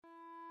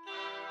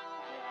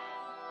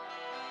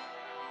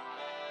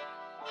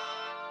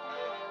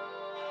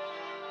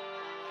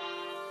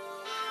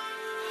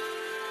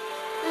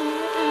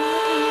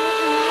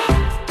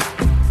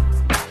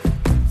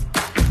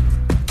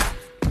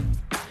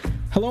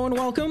Hello and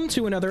welcome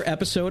to another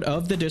episode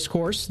of The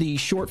Discourse, the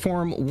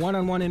short-form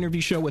one-on-one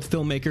interview show with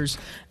filmmakers,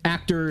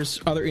 actors,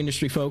 other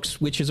industry folks,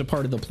 which is a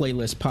part of the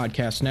Playlist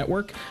Podcast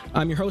Network.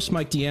 I'm your host,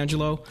 Mike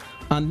D'Angelo.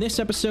 On this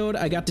episode,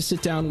 I got to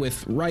sit down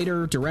with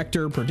writer,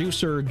 director,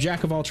 producer,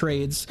 jack of all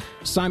trades,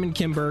 Simon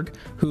Kinberg,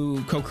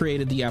 who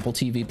co-created the Apple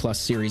TV Plus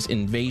series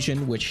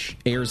Invasion, which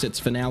airs its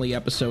finale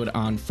episode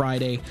on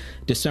Friday,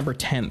 December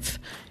 10th.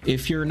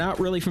 If you're not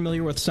really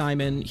familiar with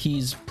Simon,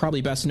 he's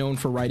probably best known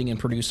for writing and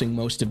producing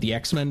most of the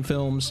X-Men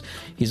films.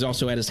 He's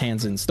also had his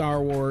hands in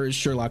Star Wars,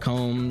 Sherlock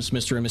Holmes,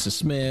 Mr. and Mrs.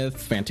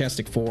 Smith,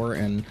 Fantastic Four,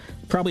 and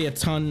probably a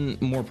ton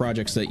more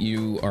projects that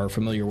you are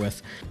familiar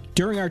with.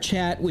 During our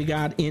chat, we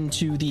got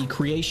into the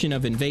creation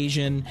of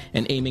Invasion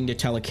and aiming to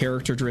tell a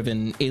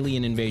character-driven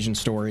alien invasion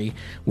story.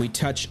 We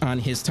touch on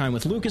his time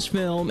with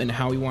Lucasfilm and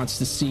how he wants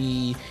to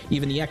see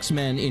even the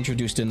X-Men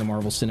introduced in the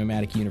Marvel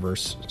Cinematic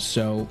Universe.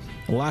 So,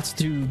 lots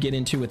to get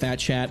into with that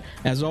chat.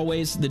 As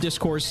always, The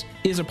Discourse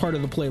is a part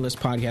of the Playlist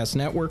Podcast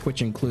Network,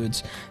 which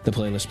includes the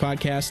Playlist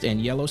Podcast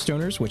and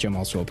Yellowstoners, which I'm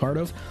also a part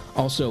of.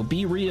 Also,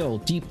 Be Real,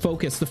 Deep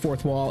Focus, The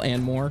Fourth Wall,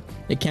 and more.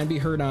 It can be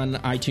heard on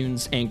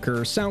iTunes,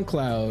 Anchor,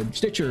 SoundCloud,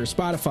 Stitcher,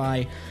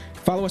 Spotify.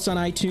 Follow us on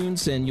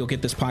iTunes and you'll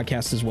get this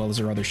podcast as well as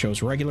our other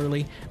shows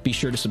regularly. Be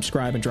sure to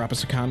subscribe and drop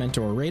us a comment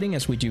or a rating,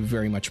 as we do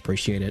very much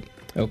appreciate it.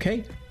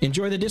 Okay,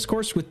 enjoy The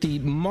Discourse with the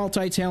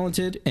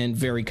multi-talented and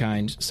very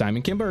kind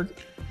Simon Kinberg.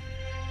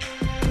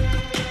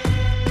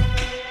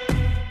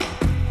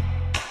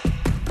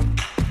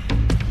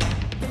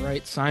 All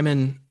right,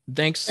 Simon,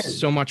 thanks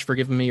so much for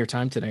giving me your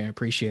time today. I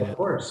appreciate it. Of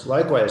course.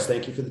 Likewise.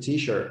 Thank you for the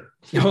t-shirt.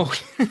 Oh,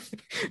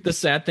 the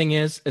sad thing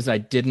is I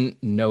didn't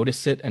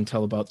notice it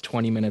until about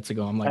 20 minutes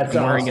ago. I'm like, That's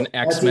I'm wearing awesome. an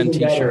X-Men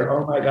t-shirt. Better.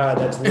 Oh my God.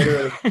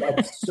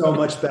 That's so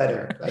much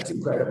better. That's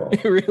incredible.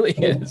 It really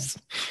is.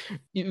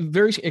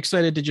 Very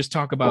excited to just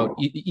talk about,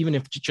 even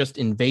if just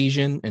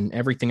Invasion and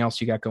everything else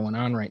you got going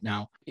on right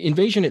now.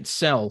 Invasion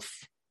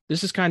itself,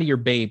 this is kind of your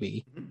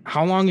baby.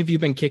 How long have you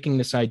been kicking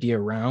this idea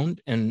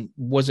around? And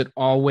was it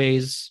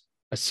always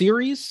a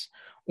series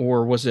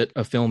or was it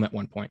a film at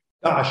one point?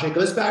 Gosh, it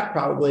goes back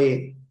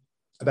probably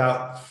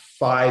about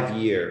 5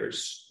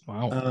 years.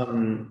 Wow.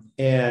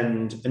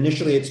 And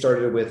initially it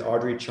started with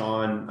Audrey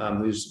Chon,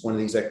 who's one of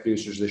the executive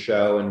producers of the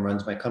show and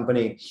runs my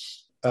company,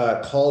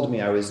 called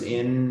me. I was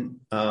in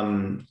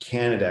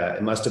Canada.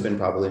 It must have been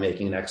probably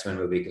making an X-Men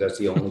movie because that's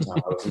the only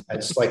time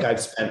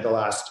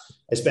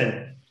I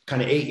spent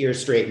kind of 8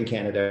 years straight in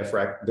Canada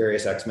for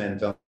various X-Men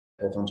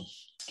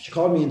films. She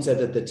called me and said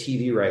that the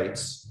TV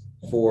rights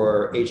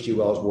for H.G.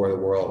 Wells' War of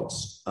the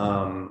Worlds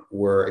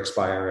were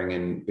expiring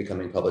and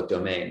becoming public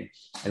domain.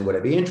 And would I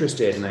be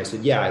interested? And I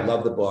said, yeah, I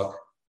love the book.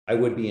 I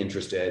would be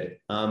interested.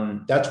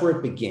 That's where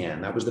it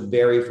began. That was the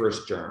very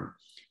first germ.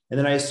 And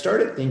then I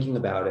started thinking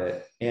about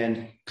it,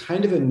 and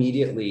kind of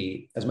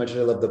immediately, as much as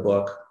I love the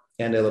book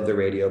and I love the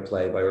radio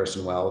play by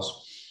Orson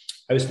Welles,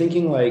 I was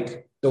thinking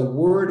like the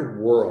word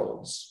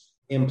worlds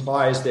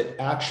implies that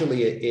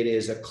actually it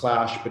is a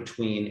clash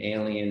between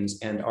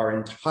aliens and our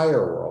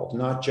entire world,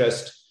 not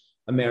just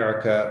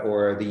America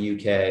or the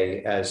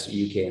UK as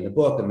UK in the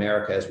book,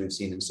 America as we've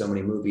seen in so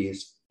many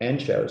movies and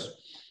shows.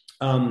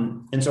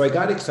 And so I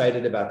got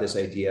excited about this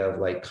idea of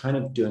like kind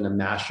of doing a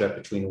mashup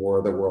between War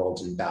of the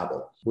Worlds and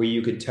Babel, where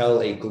you could tell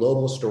a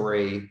global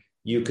story,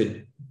 you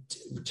could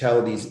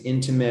tell these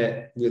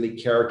intimate, really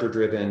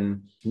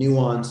character-driven,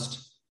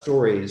 nuanced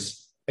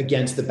stories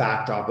against the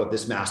backdrop of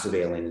this massive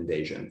alien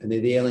invasion. And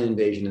the alien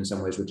invasion in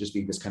some ways would just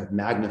be this kind of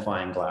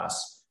magnifying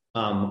glass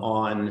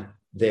on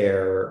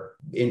their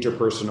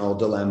interpersonal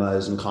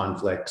dilemmas and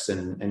conflicts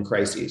and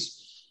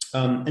crises.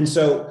 And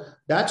so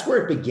that's where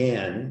it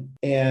began.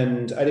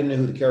 And I didn't know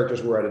who the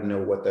characters were. I didn't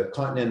know what the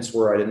continents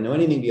were. I didn't know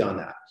anything beyond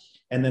that.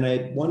 And then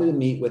I wanted to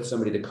meet with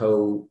somebody to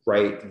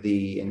co-write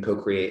and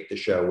co-create the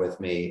show with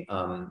me,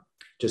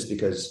 just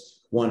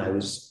because, one, I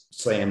was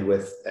slammed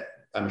with,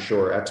 I'm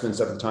sure, X-Men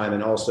stuff at the time.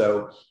 And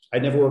also,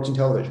 I'd never worked in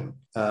television.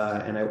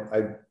 And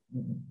I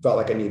felt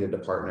like I needed a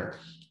partner.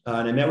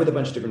 And I met with a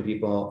bunch of different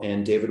people,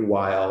 and David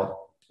Weil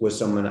was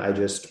someone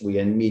we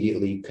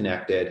immediately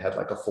connected, had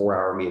like a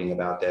 4-hour meeting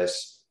about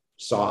this,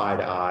 saw eye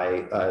to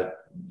eye,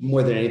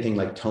 more than anything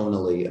like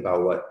tonally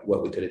about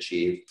what we could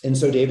achieve. And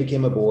so David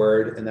came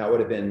aboard, and that would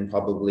have been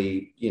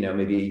probably,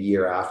 maybe a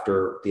year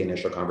after the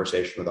initial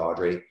conversation with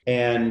Audrey.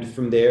 And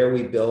from there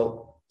we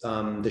built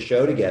the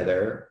show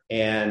together,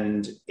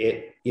 and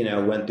it,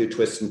 went through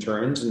twists and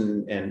turns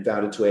and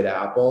found its way to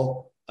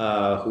Apple,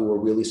 who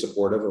were really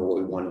supportive of what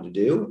we wanted to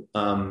do.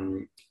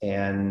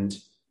 And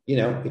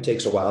it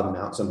takes a while to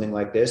mount something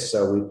like this.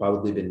 So we've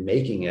probably been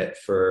making it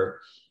for,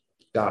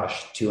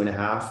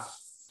 2.5,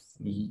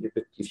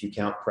 if you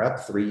count prep,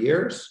 3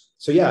 years.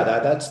 So yeah,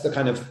 that's the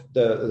kind of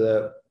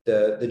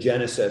the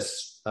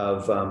genesis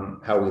of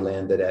how we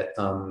landed at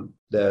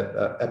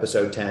the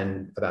episode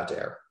 10 about to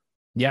air.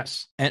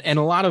 Yes. And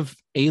a lot of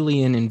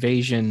alien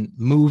invasion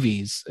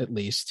movies, at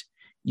least,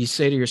 you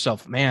say to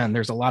yourself, man,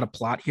 there's a lot of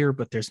plot here,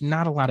 but there's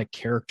not a lot of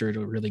character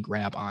to really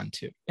grab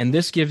onto. And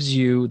this gives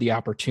you the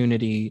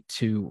opportunity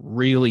to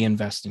really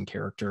invest in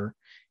character.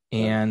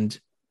 And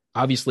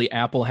obviously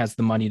Apple has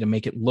the money to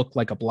make it look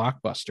like a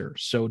blockbuster.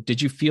 So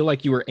did you feel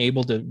like you were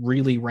able to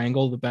really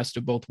wrangle the best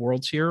of both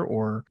worlds here,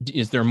 or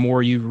is there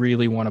more you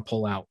really want to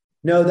pull out?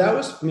 No, that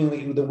was, I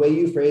mean, the way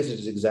you phrased it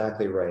is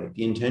exactly right.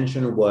 The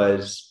intention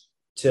was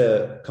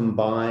to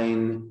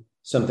combine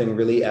something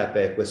really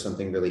epic with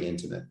something really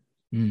intimate.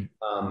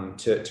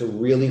 To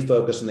really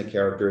focus on the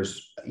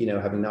characters.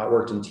 Having not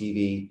worked in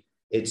TV,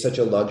 it's such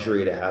a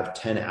luxury to have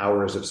 10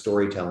 hours of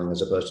storytelling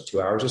as opposed to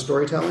 2 hours of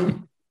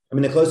storytelling. I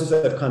mean, the closest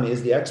I've come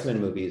is the X-Men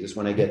movies, is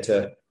when I get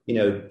to,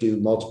 do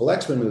multiple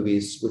X-Men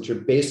movies, which are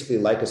basically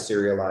like a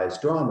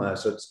serialized drama.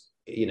 So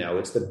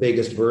it's the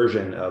biggest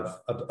version of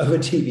a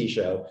TV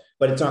show,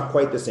 but it's not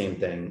quite the same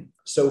thing.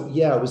 So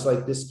yeah, it was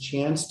like this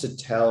chance to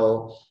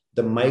tell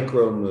the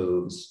micro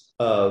moves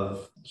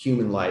of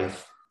human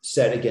life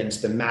set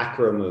against the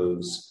macro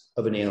moves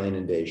of an alien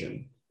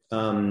invasion.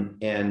 And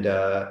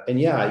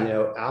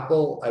yeah,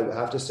 Apple, I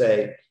have to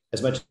say,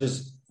 as much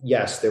as,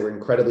 yes, they were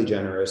incredibly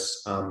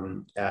generous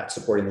at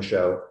supporting the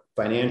show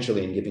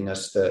financially and giving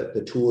us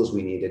the tools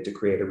we needed to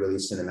create a really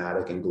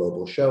cinematic and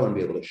global show and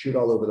be able to shoot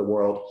all over the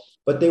world.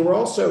 But they were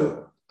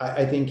also,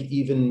 I think,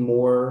 even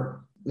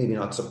more, maybe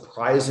not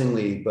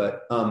surprisingly,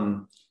 but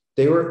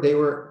they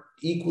were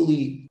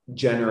equally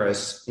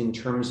generous in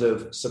terms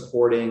of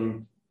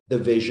supporting the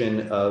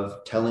vision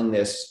of telling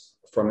this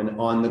from an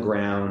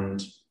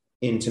on-the-ground,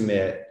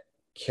 intimate,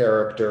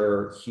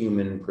 character,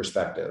 human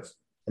perspective.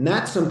 And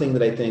that's something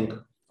that I think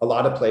a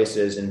lot of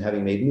places, and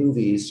having made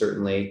movies,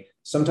 certainly,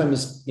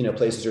 sometimes,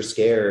 places are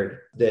scared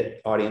that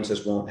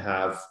audiences won't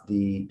have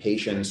the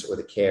patience or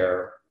the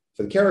care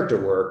for the character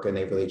work, and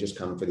they really just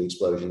come for the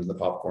explosions, the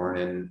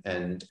popcorn,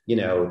 and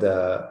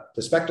the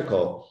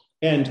spectacle.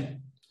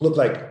 And look,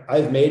 like,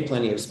 I've made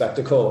plenty of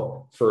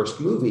spectacle first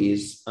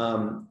movies,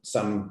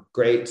 some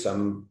great,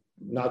 some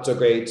not so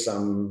great,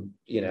 some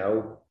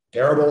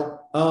terrible.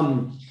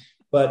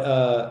 But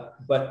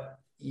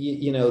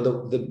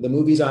the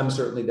movies I'm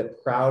certainly the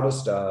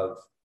proudest of,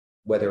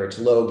 whether it's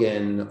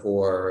Logan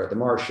or The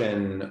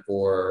Martian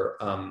or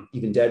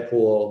even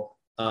Deadpool.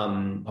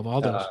 Of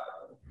all those.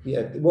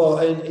 Yeah, well,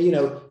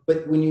 and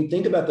but when you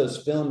think about those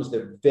films,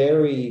 they're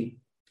very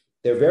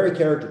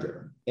character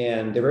driven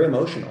and they're very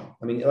emotional.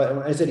 I mean,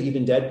 when I said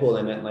even Deadpool,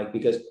 I meant like,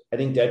 because I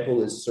think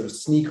Deadpool is sort of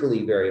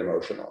sneakily very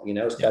emotional. So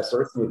yes. That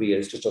first movie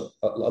is just a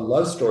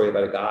love story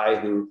about a guy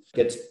who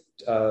gets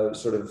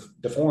sort of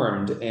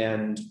deformed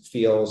and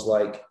feels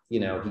like, he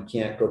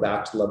can't go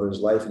back to the love of his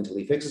life until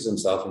he fixes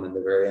himself. And in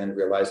the very end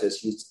realizes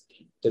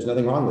there's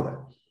nothing wrong with it.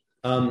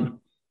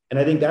 And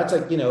I think that's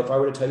like, if I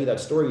were to tell you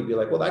that story, you'd be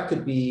like, well, that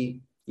could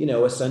be, a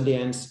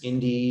Sundance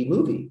indie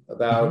movie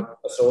about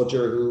a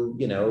soldier who,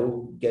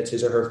 gets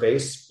his or her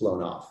face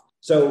blown off.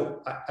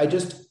 So I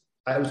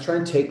was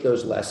trying to take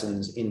those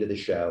lessons into the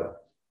show.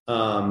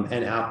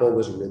 And Apple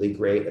was really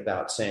great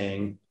about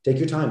saying, take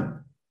your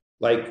time,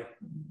 like,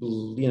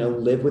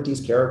 live with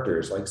these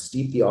characters, like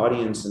steep the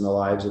audience in the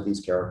lives of these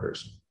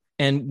characters.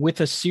 And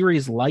with a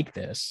series like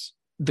this,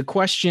 the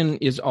question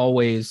is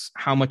always,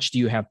 how much do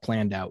you have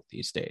planned out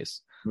these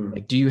days?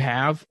 Like, do you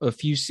have a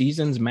few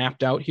seasons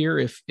mapped out here?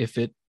 If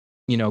it,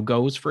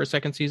 goes for a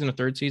second season, a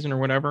third season or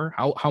whatever,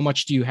 how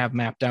much do you have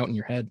mapped out in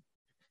your head?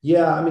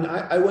 Yeah. I mean,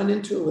 I went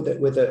into it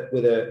with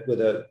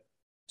a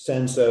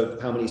sense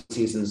of how many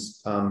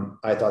seasons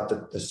I thought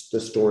that the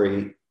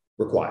story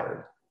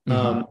required.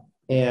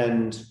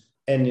 And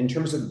in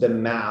terms of the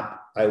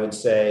map, I would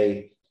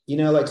say,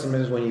 like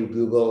sometimes when you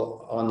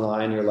Google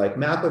online, you're like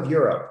map of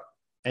Europe,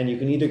 and you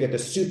can either get the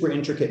super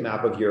intricate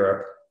map of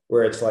Europe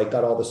where it's like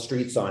got all the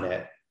streets on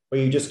it, or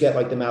you just get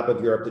like the map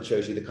of Europe that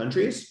shows you the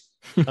countries.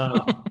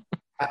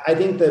 I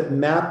think the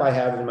map I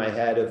have in my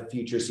head of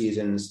future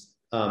seasons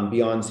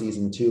beyond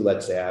season 2,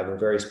 let's say, I have a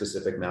very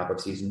specific map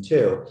of season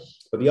 2,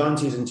 but beyond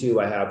season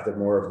 2, I have the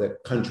more of the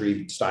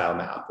country style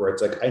map where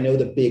it's like, I know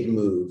the big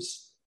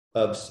moves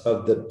of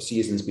the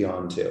seasons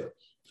beyond 2.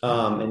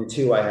 And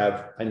 2,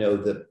 I know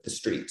the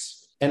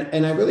streets.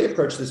 And I really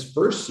approached this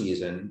first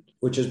season,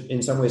 which is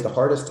in some ways the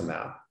hardest to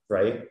map,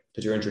 right?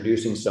 Because you're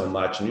introducing so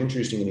much and you're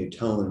introducing a new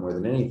tone more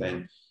than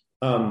anything.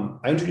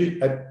 I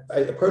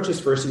approached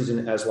this first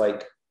season as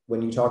like,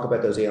 when you talk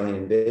about those alien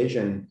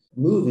invasion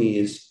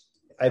movies,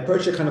 I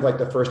approached it kind of like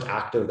the first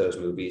act of those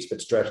movies,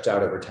 but stretched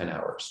out over 10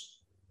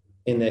 hours.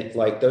 In that,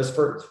 like, those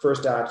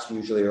first acts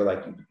usually are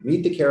like, you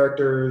meet the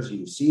characters,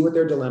 you see what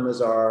their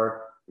dilemmas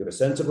are, you have a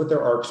sense of what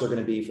their arcs are going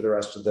to be for the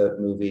rest of the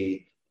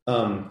movie.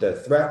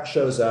 The threat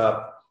shows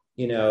up,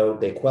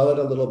 they quell it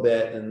a little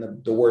bit,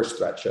 and the worst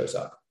threat shows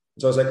up.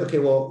 So I was like, okay,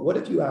 well, what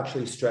if you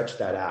actually stretch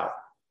that out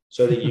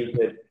so that you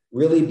could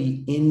really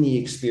be in the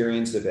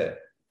experience of it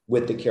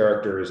with the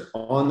characters,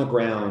 on the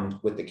ground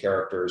with the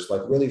characters,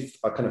 like really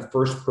a kind of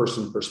first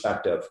person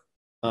perspective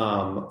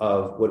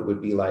of what it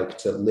would be like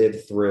to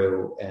live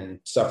through and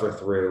suffer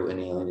through an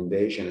alien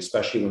invasion,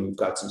 especially when you've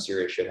got some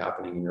serious shit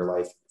happening in your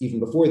life, even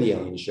before the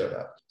aliens showed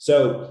up.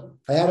 So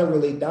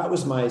that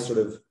was my sort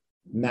of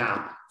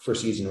map for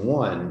season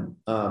 1.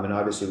 And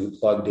obviously we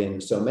plugged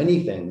in so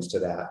many things to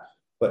that,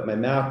 but my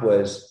map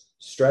was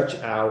stretch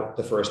out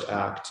the first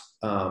act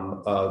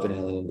of an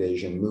alien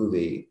invasion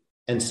movie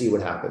and see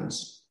what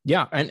happens.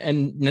 Yeah,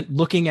 and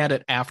looking at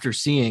it after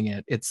seeing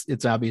it,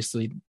 it's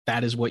obviously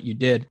that is what you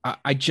did.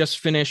 I just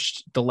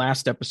finished the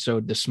last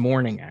episode this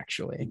morning,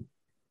 actually,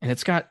 and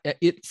it's got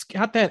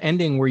that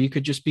ending where you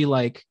could just be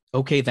like,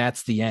 okay,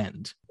 that's the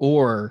end,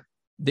 or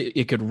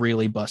it could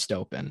really bust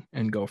open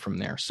and go from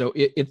there. So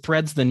it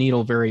threads the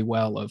needle very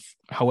well of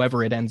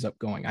however it ends up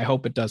going. I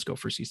hope it does go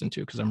for season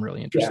 2 because I'm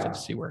really interested to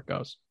see where it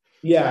goes.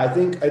 Yeah, I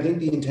think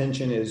the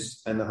intention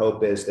is, and the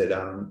hope is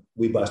that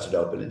we busted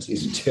open in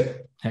season 2.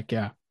 Heck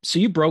yeah. So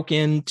you broke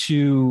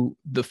into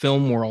the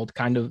film world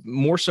kind of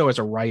more so as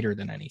a writer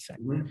than anything.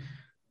 Mm-hmm.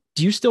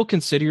 Do you still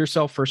consider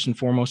yourself first and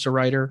foremost a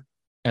writer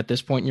at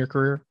this point in your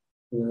career?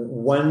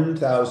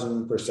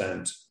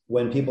 1000%.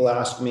 When people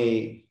ask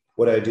me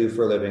what I do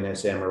for a living, I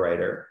say I'm a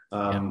writer.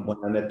 When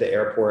I'm at the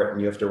airport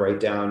and you have to write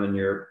down when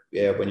you're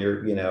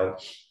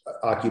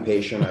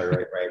occupation, I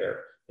write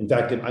writer. In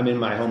fact, I'm in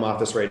my home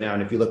office right now,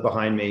 and if you look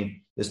behind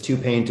me, there's 2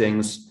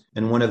 paintings,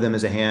 and one of them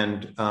is a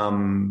hand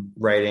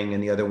writing,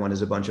 and the other one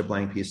is a bunch of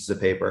blank pieces of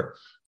paper.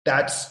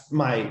 That's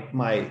my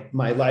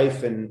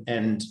life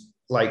and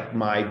like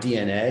my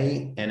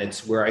DNA, and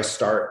it's where I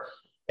start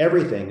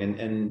everything.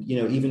 And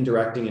even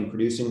directing and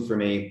producing for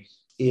me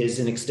is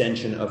an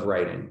extension of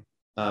writing.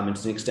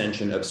 It's an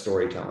extension of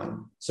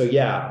storytelling. So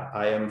yeah,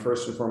 I am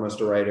first and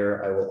foremost a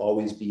writer. I will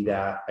always be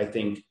that. I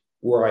think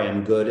where I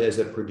am good as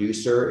a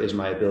producer is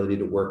my ability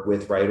to work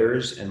with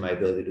writers and my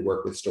ability to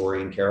work with story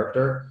and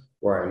character.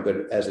 Where I'm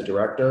good as a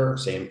director,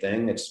 same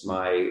thing. It's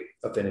my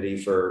affinity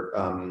for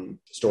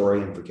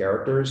story and for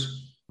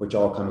characters, which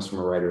all comes from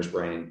a writer's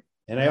brain.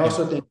 And I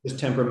also think just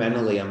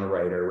temperamentally, I'm a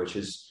writer, which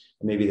is,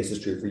 maybe this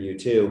is true for you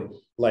too.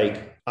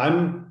 Like,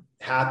 I'm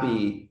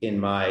happy in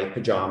my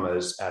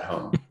pajamas at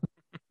home.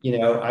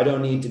 I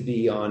don't need to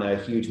be on a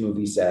huge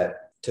movie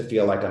set to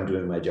feel like I'm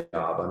doing my job.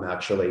 I'm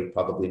actually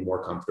probably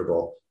more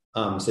comfortable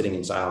sitting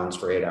in silence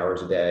for 8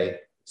 hours a day,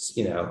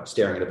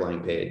 staring at a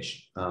blank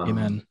page.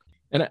 Amen.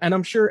 And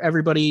I'm sure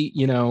everybody,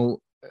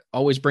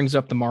 always brings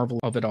up the Marvel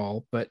of it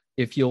all, but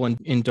if you'll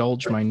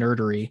indulge my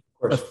nerdery,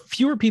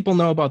 fewer people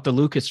know about the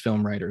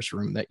Lucasfilm writers'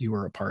 room that you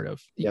were a part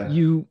of. Yeah.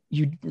 You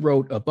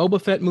wrote a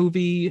Boba Fett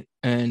movie,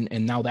 and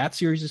now that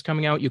series is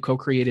coming out. You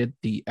co-created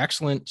the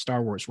excellent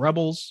Star Wars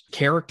Rebels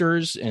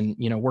characters, and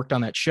worked on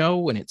that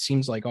show. And it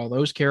seems like all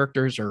those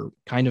characters are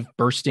kind of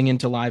bursting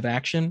into live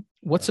action.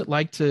 What's it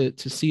like to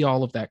see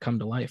all of that come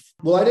to life?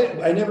 Well,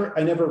 I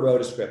never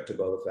wrote a script to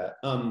Boba Fett,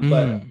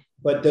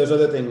 but those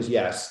other things,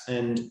 yes.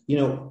 And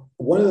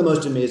one of the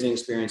most amazing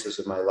experiences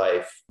of my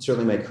life,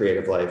 certainly my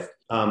creative life,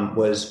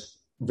 was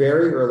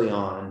very early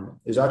on.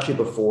 It was actually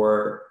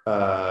before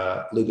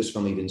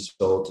Lucasfilm even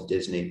sold to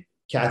Disney.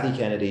 Kathy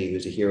Kennedy,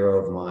 who's a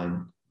hero of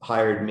mine,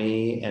 hired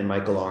me and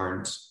Michael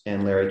Arndt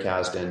and Larry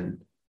Kasdan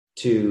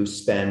to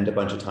spend a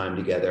bunch of time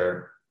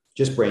together,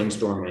 just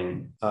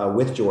brainstorming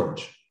with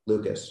George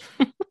Lucas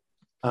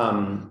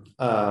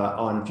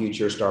on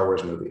future Star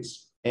Wars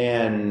movies.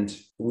 And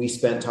we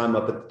spent time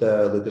up at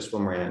the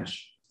Lucasfilm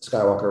Ranch,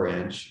 Skywalker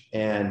Ranch,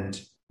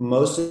 and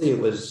mostly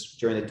it was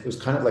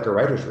kind of like a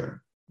writer's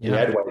room. Yeah. We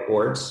had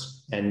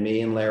whiteboards, and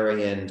me and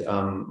Larry and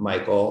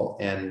Michael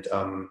and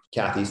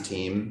Kathy's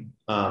team,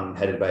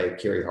 headed by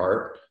Carrie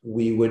Hart,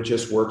 we would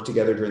just work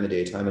together during the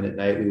daytime, and at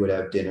night we would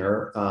have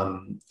dinner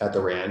at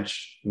the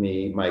ranch,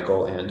 me,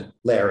 Michael, and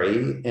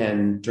Larry,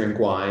 and drink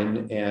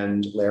wine,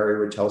 and Larry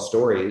would tell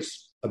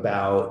stories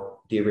about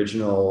the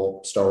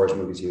original Star Wars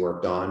movies he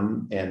worked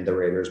on and the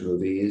Raiders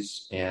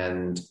movies.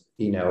 And,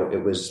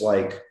 it was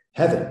like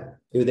heaven.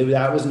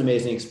 That was an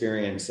amazing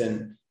experience.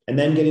 And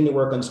then getting to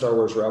work on Star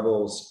Wars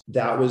Rebels,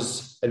 that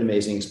was an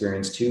amazing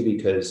experience too,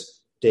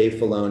 because Dave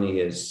Filoni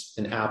is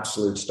an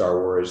absolute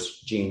Star Wars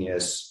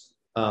genius.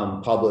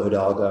 Pablo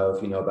Hidalgo,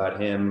 if you know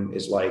about him,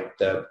 is like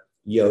the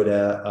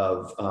Yoda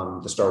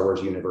of the Star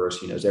Wars universe.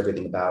 He knows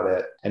everything about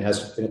it and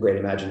has a great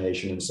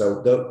imagination. And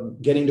so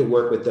getting to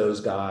work with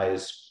those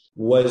guys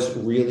was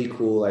really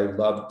cool. I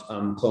loved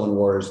Clone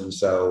Wars, and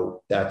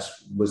so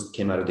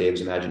came out of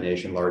Dave's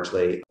imagination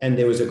largely. And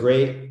there was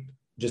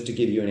just to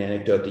give you an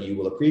anecdote that you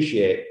will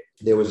appreciate,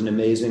 there was an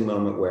amazing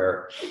moment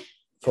where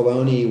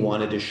Filoni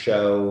wanted to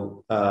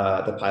show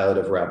the pilot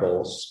of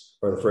Rebels,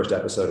 or the first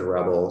episode of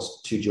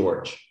Rebels, to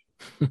George.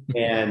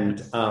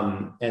 And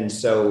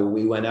so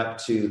we went up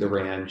to the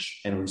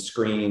ranch and we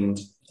screened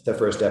the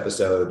first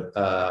episode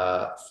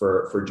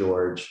for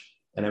George.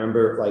 And I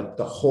remember, like,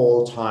 the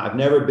whole time, I've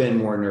never been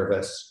more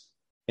nervous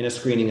in a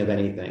screening of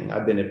anything.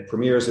 I've been at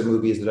premieres of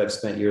movies that I've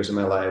spent years of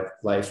my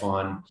life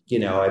on.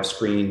 I've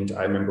screened,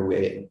 I remember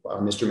Mr.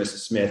 and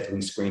Mrs. Smith, we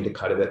screened a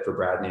cut of it for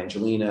Brad and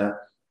Angelina.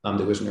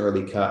 There was an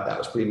early cut. That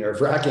was pretty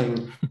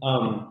nerve-wracking,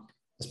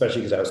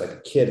 especially because I was like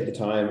a kid at the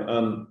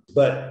time.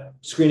 But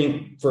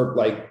screening for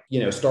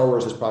Star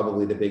Wars is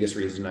probably the biggest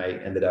reason I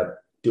ended up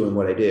doing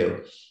what I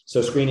do.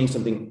 So screening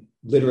something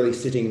literally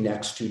sitting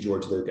next to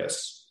George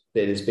Lucas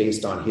that is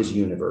based on his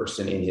universe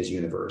and in his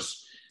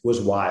universe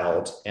was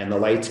wild. And the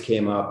lights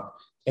came up,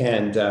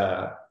 and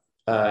I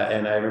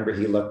remember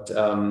he looked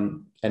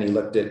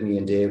at me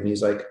and Dave, and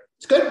he's like,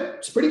 "It's good.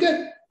 It's pretty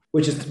good."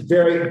 which is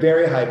very,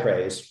 very high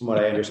praise from what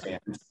I understand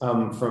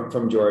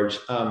from George.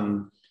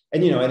 And, I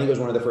think it was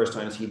one of the first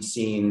times he'd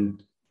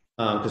seen,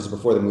 because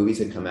before the movies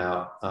had come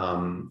out,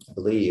 I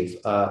believe,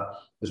 it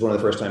was one of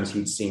the first times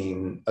he'd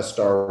seen a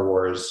Star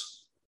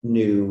Wars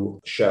new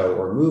show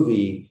or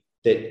movie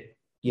that,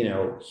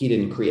 he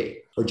didn't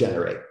create or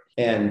generate.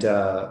 And,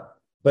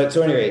 but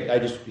so anyway,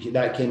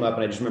 that came up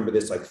and I just remember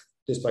this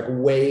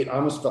wave. I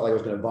almost felt like I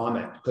was going to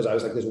vomit because I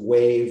was like, this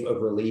wave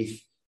of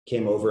relief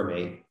came over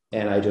me.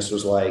 And I just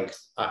was like,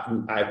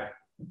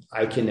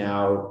 I can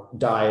now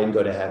die and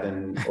go to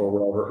heaven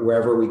or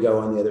wherever we go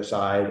on the other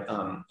side,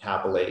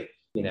 happily,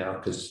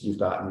 because you've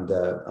gotten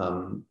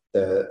the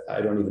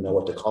I don't even know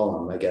what to call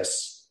them, I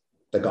guess,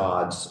 the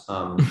gods,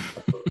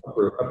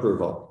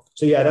 approval.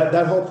 So yeah,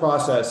 that whole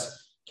process,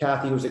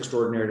 Kathy was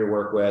extraordinary to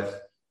work with.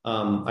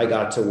 I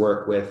got to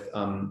work with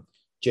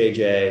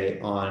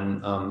JJ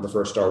on the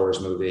first Star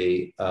Wars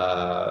movie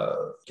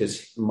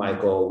because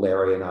Michael,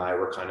 Larry, and I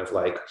were kind of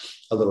like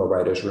a little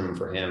writer's room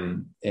for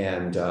him,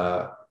 and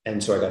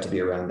so I got to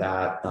be around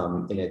that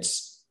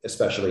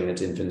especially in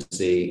its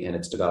infancy and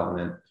its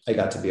development. I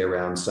got to be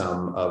around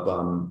some of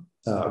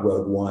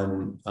Rogue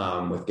One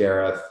with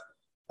Gareth.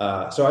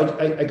 So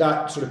I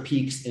got sort of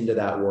peeks into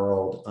that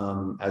world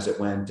as it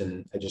went,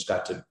 and I just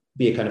got to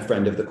be a kind of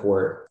friend of the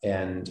court.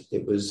 And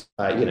it was,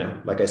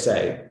 like I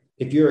say,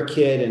 if you're a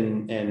kid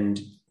and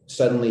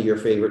suddenly your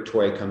favorite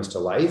toy comes to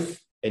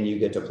life and you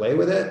get to play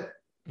with it,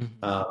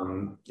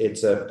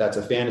 that's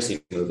a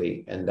fantasy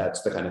movie, and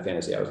that's the kind of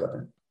fantasy I was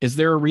living. Is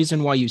there a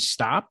reason why you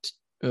stopped?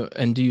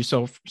 And do you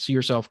see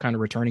yourself kind of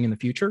returning in the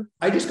future?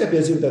 I just got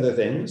busy with other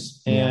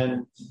things,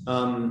 and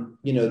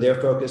their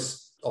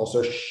focus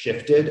also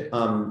shifted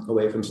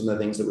away from some of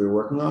the things that we were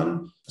working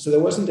on. So there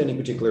wasn't any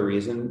particular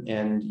reason.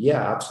 And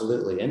yeah,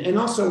 absolutely. And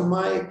also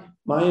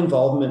my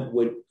involvement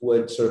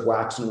would sort of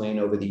wax and wane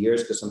over the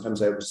years, because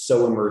sometimes I was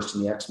so immersed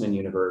in the X-Men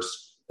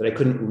universe that I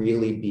couldn't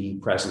really be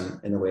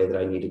present in the way that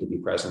I needed to be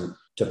present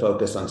to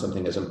focus on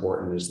something as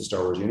important as the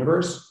Star Wars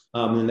universe.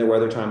 And there were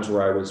other times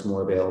where I was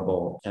more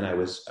available and I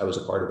was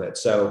a part of it.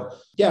 So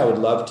yeah, I would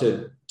love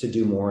to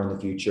do more in the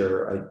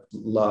future. I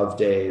love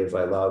Dave.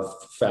 I love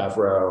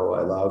Favreau.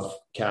 I love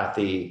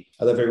Kathy.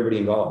 I love everybody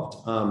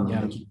involved,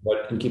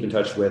 and keep in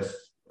touch with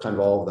kind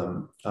of all of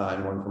them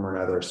in one form or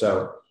another.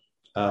 So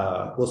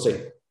we'll see.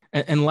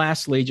 And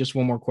lastly, just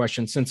one more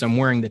question, since I'm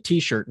wearing the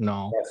t-shirt and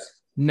all. Yes.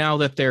 Now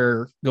that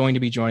they're going to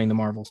be joining the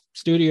Marvel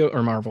studio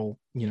or Marvel,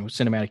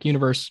 cinematic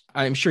universe,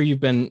 I'm sure you've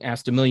been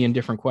asked a million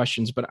different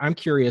questions, but I'm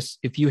curious,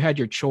 if you had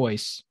your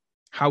choice,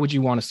 how would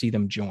you want to see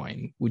them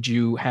join? Would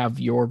you have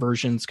your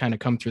versions kind of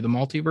come through the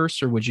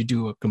multiverse, or would you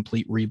do a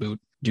complete reboot,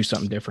 do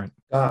something different?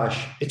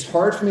 Gosh, it's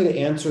hard for me to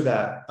answer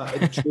that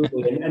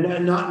truly,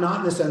 and not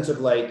in the sense of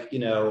like,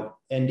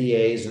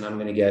 NDAs, and I'm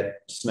going to get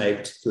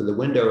sniped through the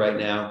window right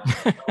now,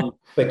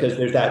 because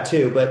there's that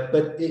too. But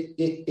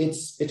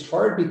it's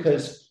hard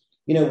because,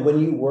 when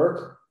you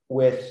work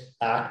with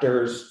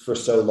actors for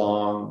so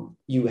long,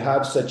 you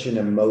have such an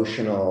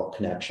emotional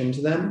connection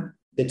to them.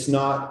 It's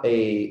not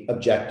a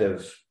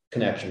objective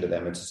connection to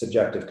them. It's a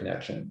subjective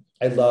connection.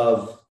 I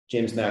love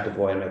James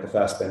McAvoy and Michael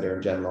Fassbender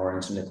and Jen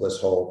Lawrence and Nicholas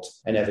Hoult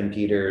and Evan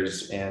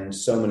Peters and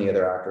so many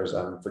other actors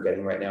I'm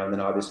forgetting right now. And then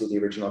obviously the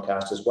original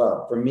cast as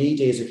well. For me,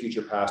 Days of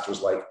Future Past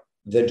was like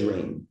the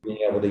dream,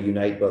 being able to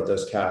unite both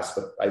those casts.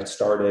 But I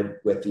started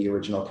with the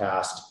original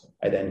cast.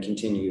 I then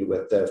continued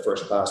with the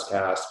first class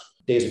cast.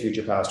 Days of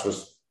Future Past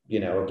was,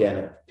 again,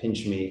 a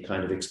pinch me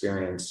kind of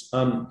experience.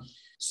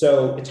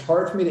 So it's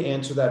hard for me to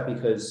answer that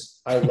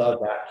because I love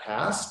that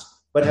cast.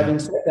 But having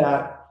said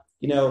that,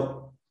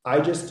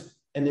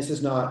 and this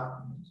is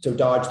not to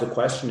dodge the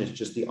question, it's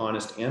just the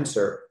honest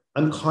answer.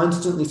 I'm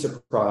constantly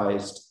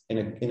surprised in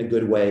a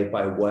good way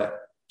by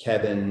what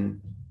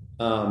Kevin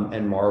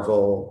and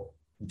Marvel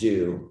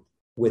do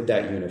with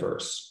that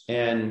universe.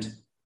 And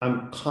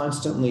I'm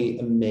constantly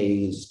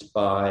amazed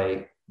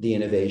by the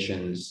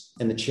innovations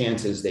and the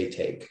chances they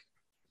take.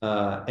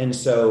 And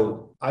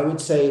so I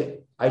would say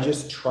I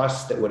just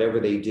trust that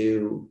whatever they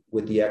do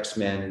with the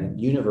X-Men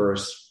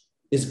universe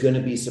is going to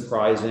be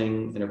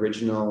surprising and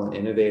original and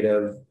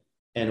innovative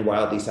and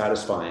wildly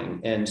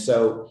satisfying. And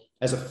so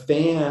as a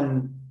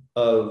fan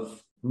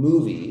of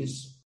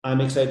movies,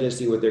 I'm excited to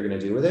see what they're going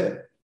to do with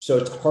it. So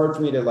it's hard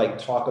for me to like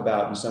talk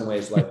about in some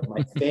ways, like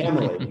my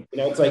family,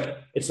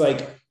 it's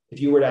like if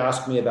you were to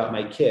ask me about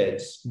my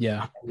kids, you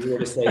were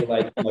to say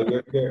like,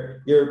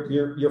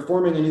 you're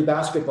forming a new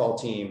basketball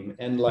team.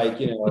 And like,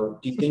 do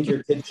you think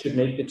your kids should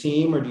make the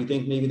team, or do you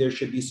think maybe there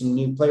should be some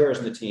new players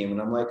in the team?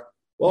 And I'm like,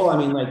 well, I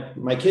mean, like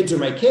my kids are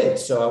my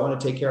kids, so I want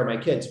to take care of my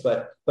kids.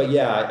 But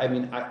yeah, I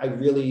mean, I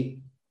really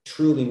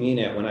truly mean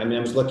it. When I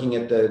was looking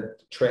at the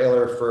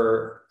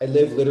trailer I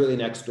live literally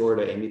next door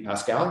to Amy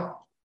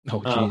Pascal.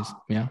 Oh, geez.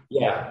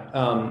 Yeah.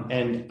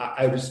 And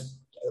I was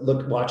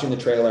watching the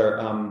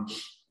trailer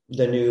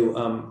the new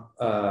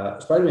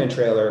Spider-Man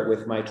trailer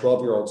with my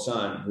 12-year-old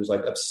son, who's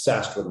like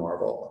obsessed with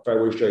Marvel. If I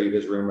were to show you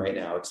his room right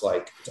now, it's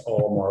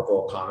all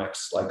Marvel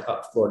comics, like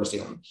up floor to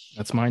ceiling.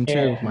 That's mine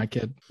too, my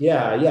kid.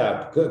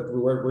 Yeah, good.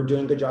 We're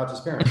doing good jobs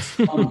as parents.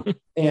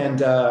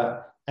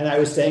 And I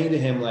was saying to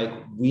him, like,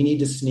 we need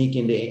to sneak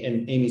into,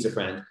 and Amy's a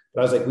friend,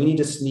 but I was like, we need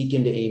to sneak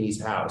into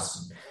Amy's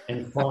house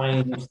and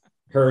find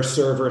her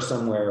server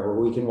somewhere where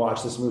we can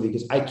watch this movie,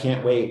 because I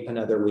can't wait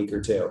another week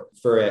or two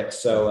for it.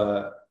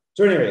 So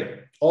anyway,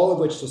 all of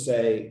which to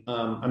say,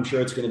 I'm sure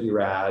it's going to be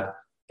rad.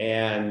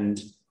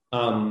 And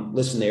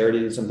listen, they already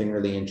did something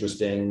really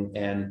interesting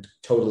and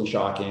totally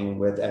shocking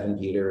with Evan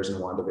Peters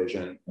and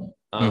WandaVision.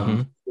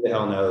 Who the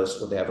hell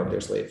knows what they have up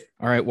their sleeve?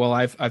 All right. Well,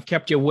 I've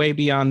kept you way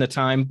beyond the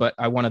time, but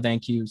I want to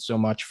thank you so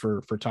much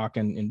for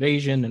talking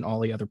Invasion and all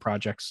the other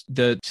projects.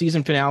 The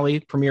season finale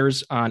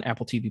premieres on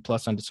Apple TV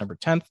Plus on December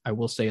 10th. I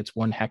will say it's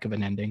one heck of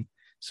an ending.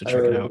 So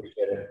check it out.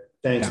 Appreciate it.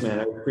 Thanks, man.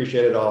 I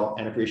appreciate it all,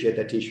 and appreciate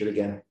that t-shirt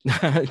again.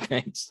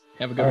 Thanks.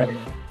 Have a good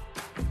one.